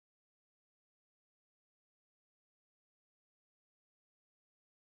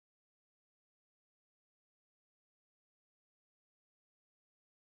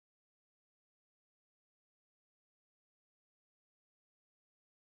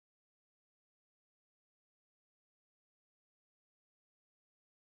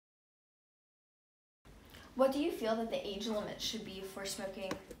What do you feel that the age limit should be for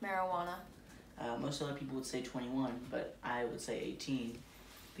smoking marijuana? Most other people would say 21, but I would say 18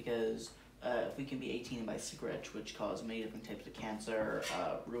 because if we can be 18 and buy cigarettes, which cause many different types of cancer,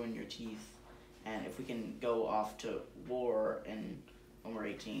 ruin your teeth, and if we can go off to war when we're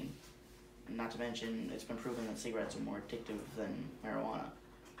 18, not to mention it's been proven that cigarettes are more addictive than marijuana.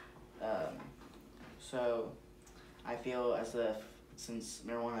 So I feel as if since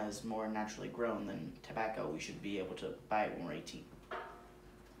marijuana is more naturally grown than tobacco, we should be able to buy it when we're 18.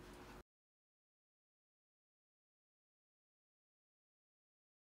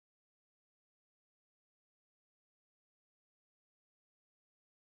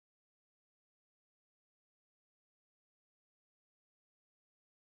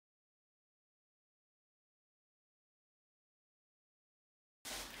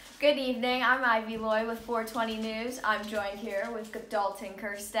 Good evening, I'm Ivy Loy with 420 News. I'm joined here with Dalton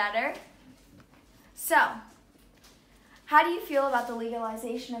Kerstetter. So, how do you feel about the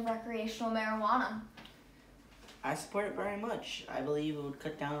legalization of recreational marijuana? I support it very much. I believe it would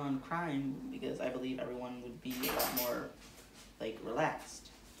cut down on crime because I believe everyone would be a lot more,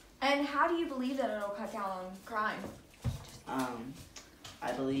 relaxed. And how do you believe that it'll cut down on crime?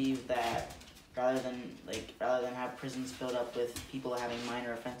 I believe that rather than have prisons filled up with people having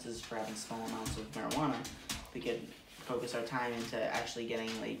minor offenses for having small amounts of marijuana, we could focus our time into actually getting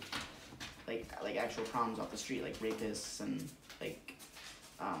actual problems off the street, like rapists and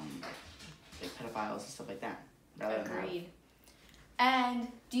pedophiles and stuff like that. Agreed. And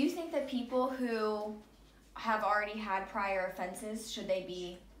do you think that people who have already had prior offenses, should they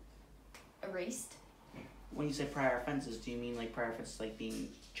be erased? When you say prior offenses, do you mean prior offenses like being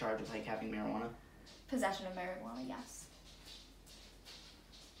charged with having marijuana? Possession of marijuana, yes.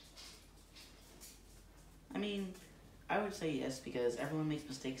 I mean, I would say yes because everyone makes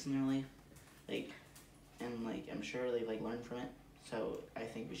mistakes in their life, and I'm sure they've learned from it. So I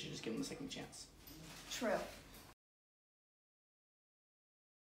think we should just give them a second chance. True.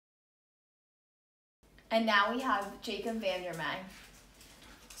 And now we have Jacob Vandermeer.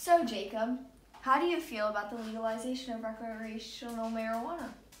 So Jacob, how do you feel about the legalization of recreational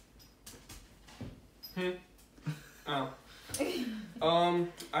marijuana? I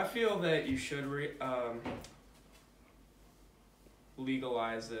feel that you should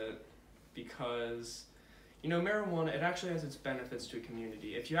legalize it because, marijuana, it actually has its benefits to a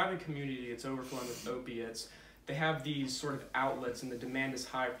community. If you have a community that's overflowing with opiates, they have these sort of outlets and the demand is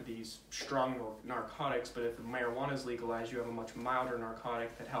high for these strong narcotics, but if marijuana is legalized, you have a much milder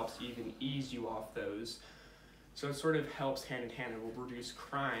narcotic that helps even ease you off those. So it sort of helps hand in hand. It will reduce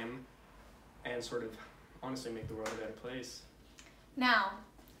crime and sort of honestly make the world a better place. Now,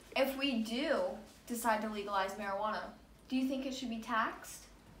 if we do decide to legalize marijuana, do you think it should be taxed?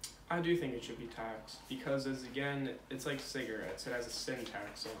 I do think it should be taxed because, it's like cigarettes. It has a sin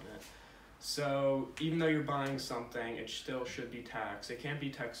tax on it. So even though you're buying something, it still should be taxed. It can't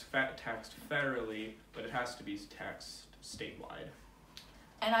be taxed federally, but it has to be taxed statewide.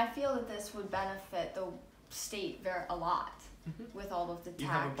 And I feel that this would benefit the state a lot with all of the tax. You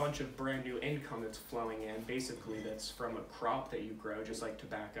have a bunch of brand new income that's flowing in, basically that's from a crop that you grow, just like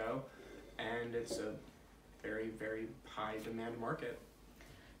tobacco, and it's a very, very high demand market.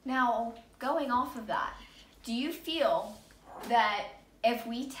 Now, going off of that, do you feel that if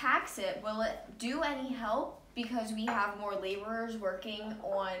we tax it, will it do any help because we have more laborers working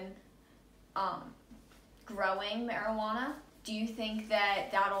on growing marijuana? Do you think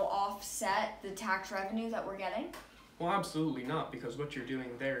that that'll offset the tax revenue that we're getting? Well, absolutely not, because what you're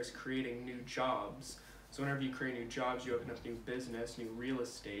doing there is creating new jobs. So whenever you create new jobs, you open up new business, new real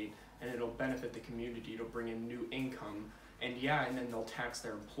estate, and it'll benefit the community. It'll bring in new income. And then they'll tax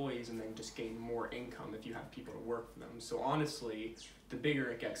their employees and then just gain more income if you have people to work for them. So honestly, the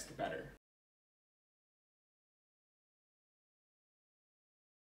bigger it gets, the better.